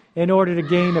give in order to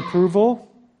gain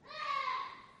approval.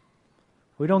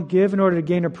 We don't give in order to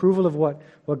gain approval of what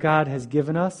God has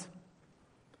given us.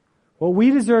 What we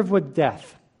deserve was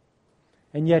death,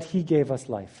 and yet he gave us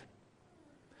life.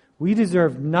 We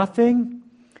deserve nothing,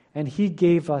 and he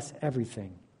gave us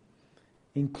everything,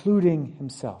 including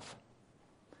himself.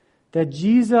 That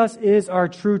Jesus is our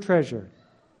true treasure.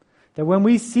 That when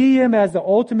we see him as the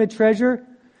ultimate treasure,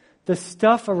 the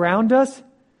stuff around us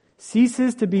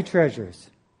ceases to be treasures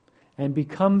and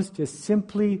becomes just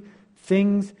simply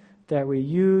things that we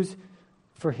use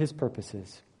for his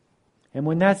purposes. And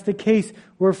when that's the case,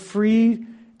 we're free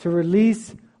to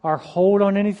release our hold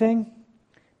on anything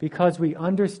because we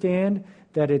understand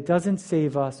that it doesn't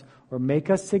save us or make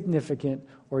us significant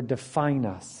or define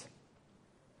us.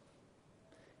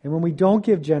 And when we don't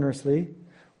give generously,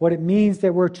 what it means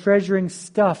that we're treasuring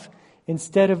stuff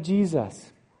instead of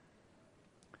Jesus.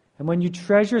 And when you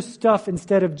treasure stuff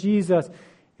instead of Jesus,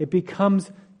 it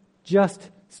becomes just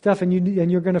stuff, and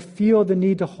you're going to feel the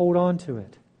need to hold on to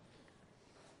it.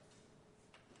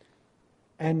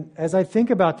 And as I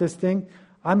think about this thing,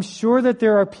 I'm sure that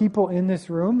there are people in this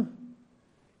room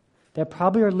that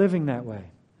probably are living that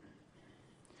way.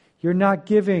 You're not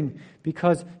giving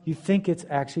because you think it's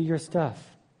actually your stuff.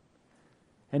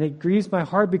 And it grieves my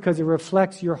heart because it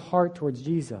reflects your heart towards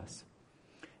Jesus.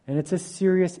 And it's a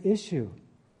serious issue.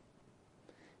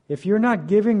 If you're not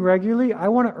giving regularly, I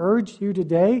want to urge you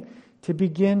today to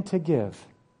begin to give.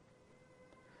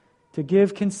 To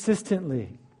give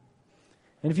consistently.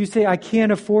 And if you say, I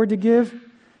can't afford to give,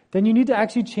 then you need to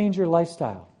actually change your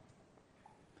lifestyle.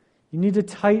 You need to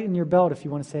tighten your belt, if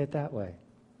you want to say it that way.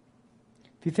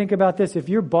 If you think about this, if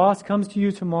your boss comes to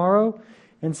you tomorrow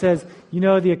and says,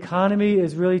 the economy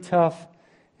is really tough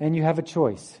and you have a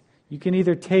choice. You can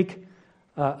either take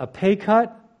a pay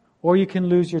cut or you can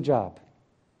lose your job.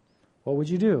 What would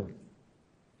you do?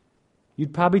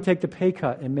 You'd probably take the pay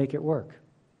cut and make it work.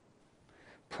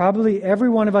 Probably every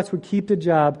one of us would keep the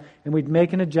job and we'd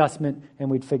make an adjustment and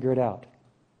we'd figure it out.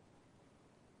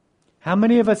 How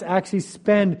many of us actually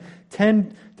spend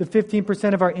 10 to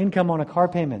 15% of our income on a car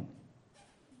payment?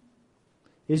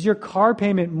 Is your car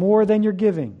payment more than you're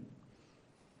giving?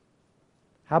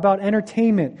 How about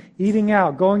entertainment, eating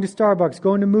out, going to Starbucks,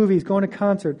 going to movies, going to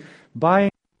concert, buying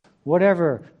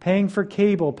whatever, paying for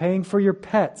cable, paying for your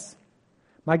pets?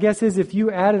 My guess is if you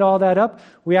added all that up,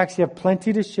 we actually have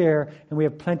plenty to share and we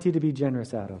have plenty to be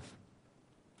generous out of.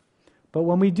 But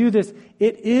when we do this,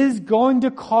 it is going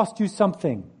to cost you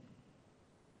something.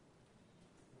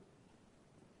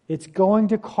 It's going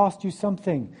to cost you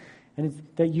something, and it's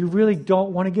that you really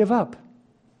don't want to give up.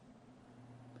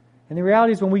 And the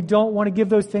reality is when we don't want to give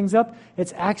those things up,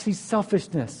 it's actually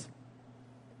selfishness.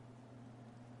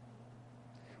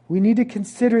 We need to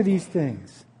consider these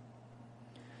things.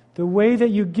 The way that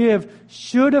you give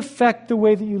should affect the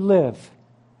way that you live.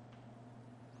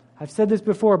 I've said this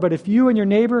before, but if you and your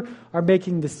neighbor are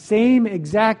making the same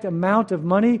exact amount of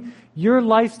money, your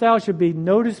lifestyle should be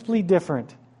noticeably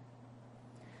different.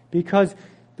 Because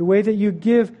the way that you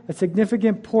give a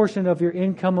significant portion of your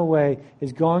income away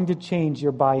is going to change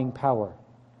your buying power.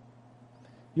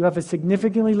 You have a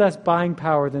significantly less buying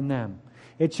power than them.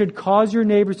 It should cause your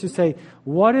neighbors to say,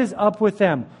 what is up with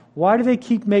them? Why do they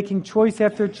keep making choice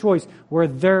after choice where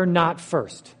they're not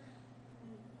first?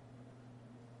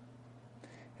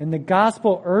 And the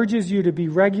gospel urges you to be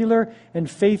regular and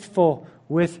faithful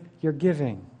with your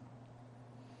giving.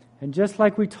 And just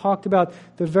like we talked about,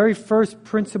 the very first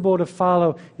principle to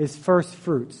follow is first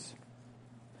fruits.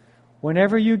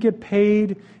 Whenever you get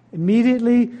paid,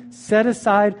 immediately set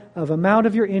aside an amount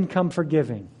of your income for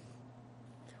giving.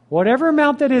 Whatever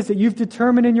amount that is that you've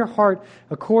determined in your heart,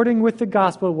 according with the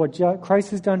gospel, what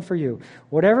Christ has done for you,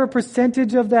 whatever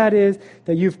percentage of that is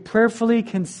that you've prayerfully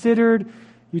considered,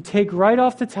 you take right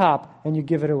off the top and you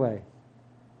give it away.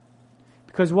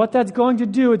 Because what that's going to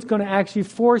do, it's going to actually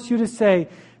force you to say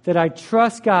that I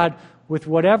trust God with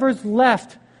whatever's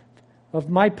left of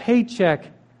my paycheck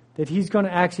that He's going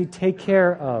to actually take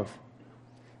care of.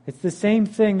 It's the same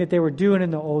thing that they were doing in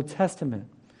the Old Testament.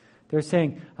 They're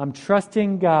saying, I'm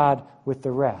trusting God with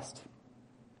the rest.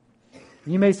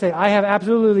 You may say, I have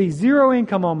absolutely zero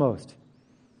income almost.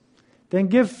 Then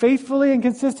give faithfully and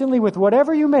consistently with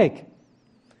whatever you make.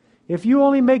 If you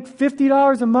only make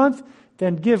 $50 a month,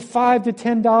 then give $5 to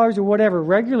 $10 or whatever,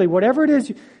 regularly, whatever it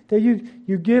is that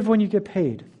you give when you get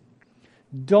paid.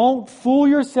 Don't fool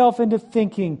yourself into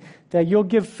thinking that you'll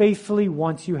give faithfully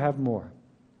once you have more.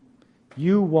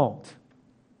 You won't.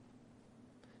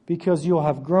 Because you'll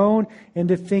have grown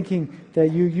into thinking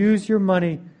that you use your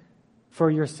money for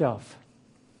yourself.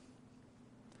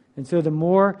 And so the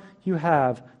more you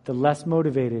have, the less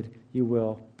motivated you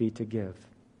will be to give.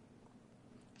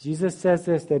 Jesus says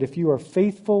this, that if you are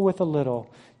faithful with a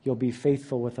little, you'll be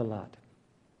faithful with a lot.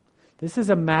 This is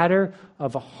a matter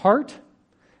of a heart,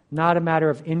 not a matter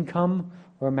of income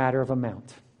or a matter of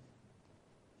amount.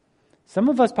 Some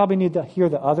of us probably need to hear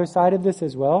the other side of this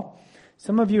as well.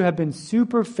 Some of you have been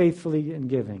super faithfully in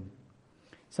giving.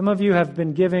 Some of you have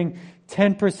been giving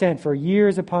 10% for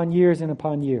years upon years and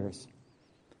upon years.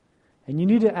 And you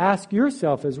need to ask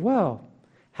yourself as well,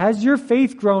 has your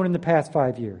faith grown in the past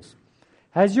 5 years?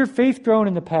 Has your faith grown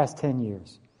in the past 10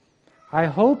 years? I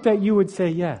hope that you would say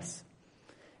yes.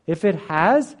 If it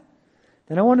has,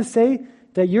 then I want to say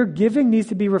that your giving needs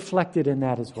to be reflected in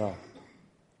that as well.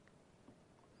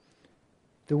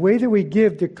 The way that we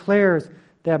give declares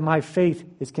that my faith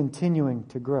is continuing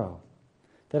to grow.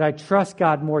 That I trust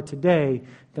God more today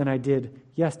than I did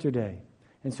yesterday.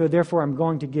 And so therefore I'm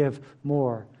going to give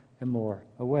more and more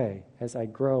away as I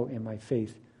grow in my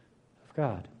faith of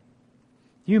God.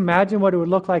 Can you imagine what it would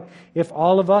look like if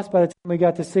all of us, by the time we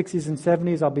got to 60s and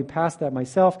 70s, I'll be past that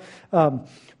myself,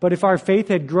 but if our faith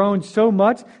had grown so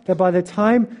much that by the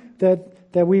time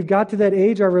that we've got to that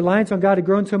age, our reliance on God had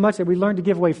grown so much that we learned to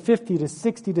give away 50 to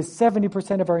 60 to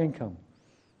 70% of our income.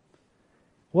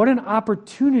 What an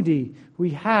opportunity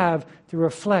we have to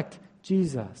reflect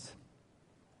Jesus.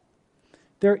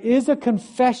 There is a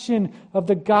confession of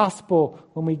the gospel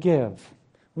when we give.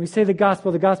 When we say the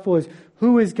gospel is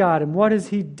who is God and what has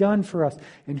He done for us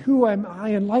and who am I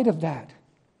in light of that.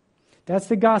 That's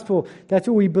the gospel. That's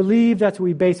what we believe. That's what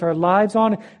we base our lives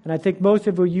on. And I think most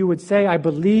of you would say, I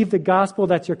believe the gospel.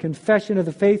 That's your confession of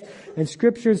the faith. And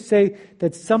scriptures say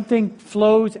that something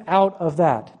flows out of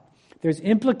that. There's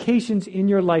implications in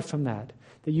your life from that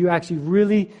you actually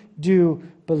really do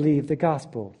believe the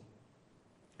gospel.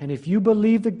 And if you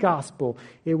believe the gospel,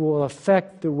 it will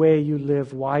affect the way you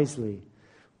live wisely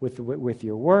with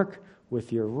your work,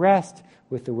 with your rest,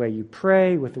 with the way you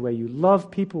pray, with the way you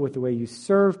love people, with the way you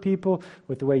serve people,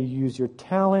 with the way you use your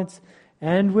talents,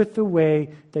 and with the way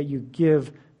that you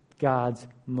give God's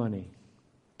money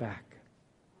back.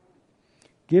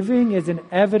 Giving is an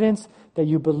evidence that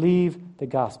you believe the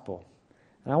gospel.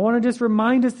 And I want to just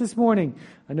remind us this morning,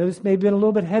 I know this may have been a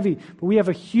little bit heavy, but we have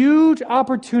a huge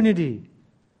opportunity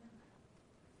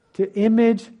to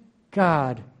image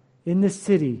God in this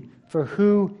city for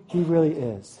who He really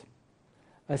is.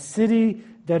 A city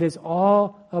that is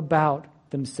all about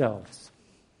themselves.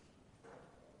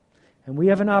 And we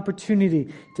have an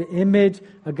opportunity to image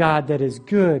a God that is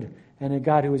good, and a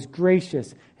God who is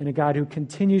gracious, and a God who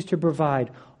continues to provide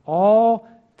all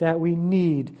that we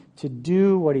need to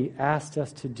do what He asked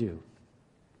us to do.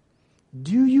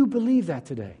 Do you believe that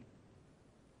today?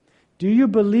 Do you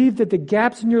believe that the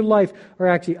gaps in your life are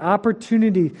actually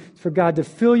opportunities for God to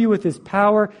fill you with His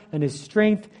power and His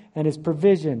strength and His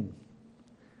provision?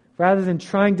 Rather than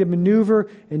trying to maneuver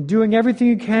and doing everything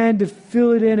you can to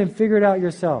fill it in and figure it out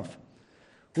yourself.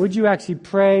 Would you actually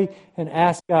pray and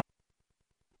ask God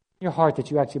in your heart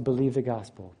that you actually believe the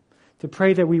gospel? To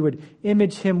pray that we would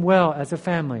image Him well as a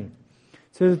family,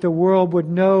 so that the world would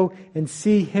know and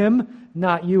see Him,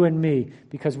 not you and me,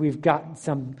 because we've gotten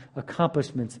some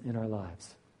accomplishments in our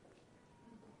lives.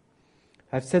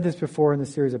 I've said this before in the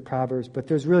series of Proverbs, but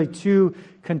there's really two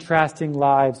contrasting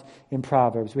lives in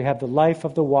Proverbs. We have the life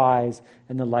of the wise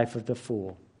and the life of the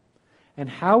fool. And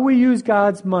how we use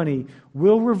God's money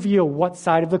will reveal what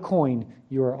side of the coin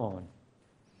you are on,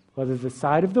 whether the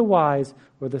side of the wise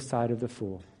or the side of the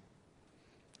fool.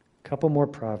 A couple more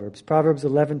Proverbs. Proverbs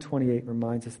 11:28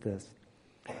 reminds us this.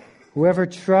 Whoever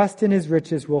trusts in his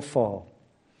riches will fall,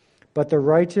 but the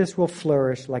righteous will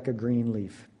flourish like a green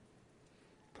leaf.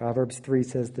 Proverbs 3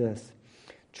 says this,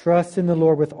 trust in the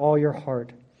Lord with all your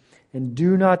heart, and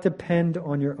do not depend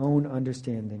on your own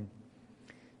understanding.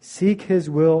 Seek His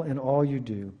will in all you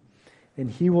do,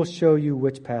 and He will show you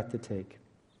which path to take.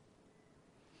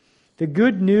 The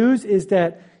good news is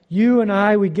that you and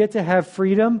I, we get to have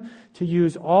freedom to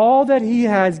use all that He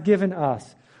has given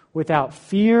us without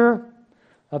fear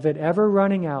of it ever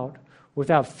running out,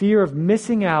 without fear of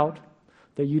missing out,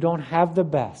 that you don't have the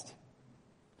best,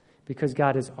 because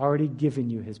God has already given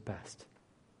you His best.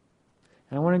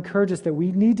 And I want to encourage us that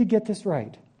we need to get this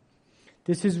right.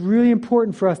 This is really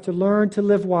important for us to learn to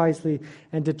live wisely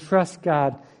and to trust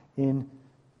God in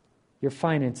your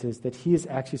finances, that He is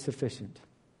actually sufficient.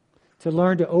 To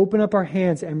learn to open up our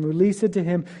hands and release it to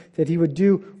Him, that He would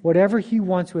do whatever He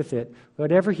wants with it,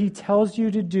 whatever He tells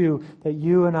you to do, that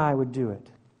you and I would do it.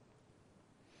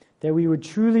 That we would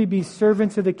truly be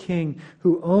servants of the King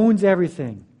who owns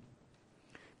everything,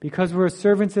 because we're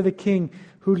servants of the King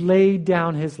who laid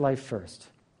down His life first.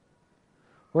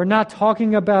 We're not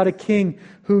talking about a king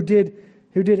who did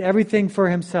everything for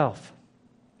himself.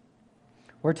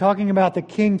 We're talking about the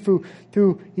king who,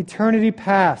 through eternity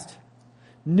past,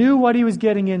 knew what he was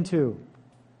getting into.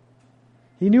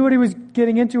 He knew what he was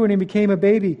getting into when he became a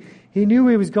baby. He knew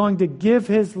he was going to give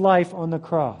his life on the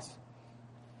cross.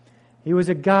 He was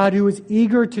a God who was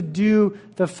eager to do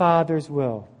the Father's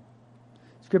will.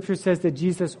 Scripture says that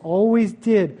Jesus always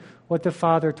did what the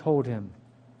Father told Him.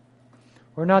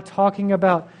 We're not talking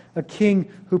about a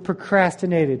king who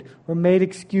procrastinated or made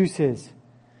excuses.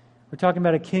 We're talking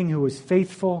about a king who was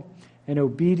faithful and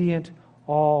obedient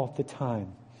all the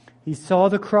time. He saw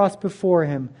the cross before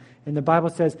him, and the Bible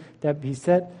says that he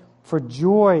set for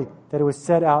joy that it was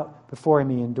set out before him,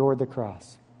 he endured the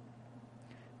cross.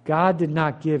 God did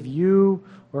not give you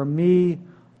or me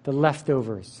the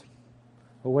leftovers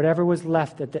or whatever was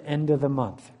left at the end of the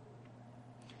month.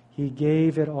 He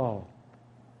gave it all.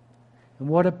 And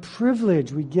what a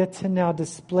privilege we get to now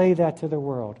display that to the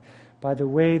world by the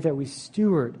way that we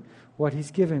steward what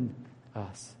He's given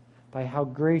us, by how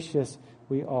gracious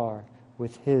we are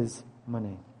with His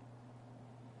money.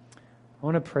 I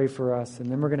want to pray for us, and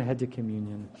then we're going to head to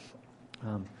communion.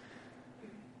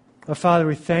 Father,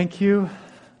 we thank You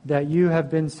that You have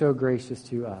been so gracious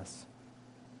to us.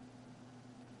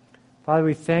 Father,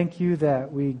 we thank You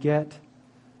that we get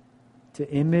to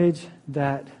image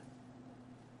that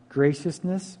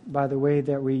graciousness by the way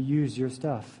that we use Your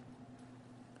stuff.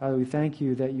 Father, we thank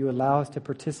You that You allow us to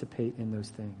participate in those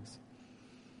things.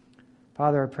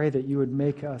 Father, I pray that You would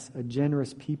make us a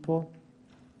generous people,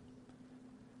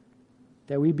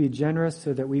 that we be generous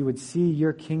so that we would see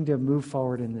Your kingdom move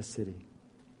forward in this city.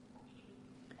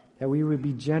 That we would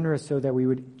be generous so that we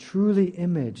would truly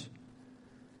image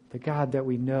the God that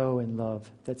we know and love,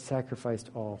 that sacrificed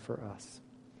all for us.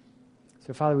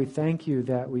 So, Father, we thank you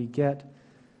that we get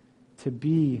to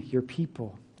be your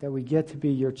people, that we get to be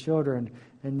your children,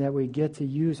 and that we get to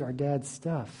use our dad's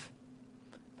stuff.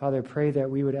 Father, I pray that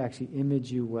we would actually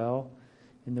image you well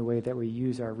in the way that we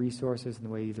use our resources, in the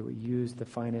way that we use the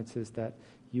finances that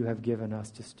you have given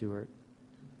us to steward.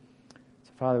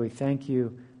 So, Father, we thank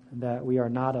you that we are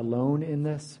not alone in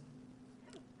this.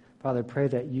 Father, I pray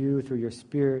that you, through your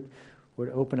Spirit, would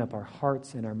open up our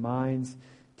hearts and our minds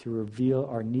to reveal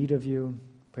our need of you.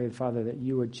 Pray, Father, that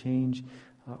you would change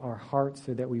our hearts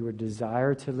so that we would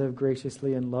desire to live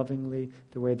graciously and lovingly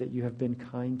the way that you have been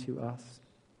kind to us.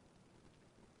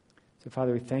 So,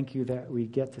 Father, we thank you that we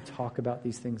get to talk about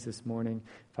these things this morning.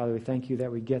 Father, we thank you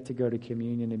that we get to go to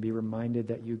communion and be reminded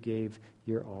that you gave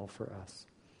your all for us.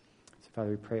 So, Father,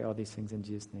 we pray all these things in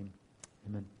Jesus' name.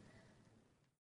 Amen.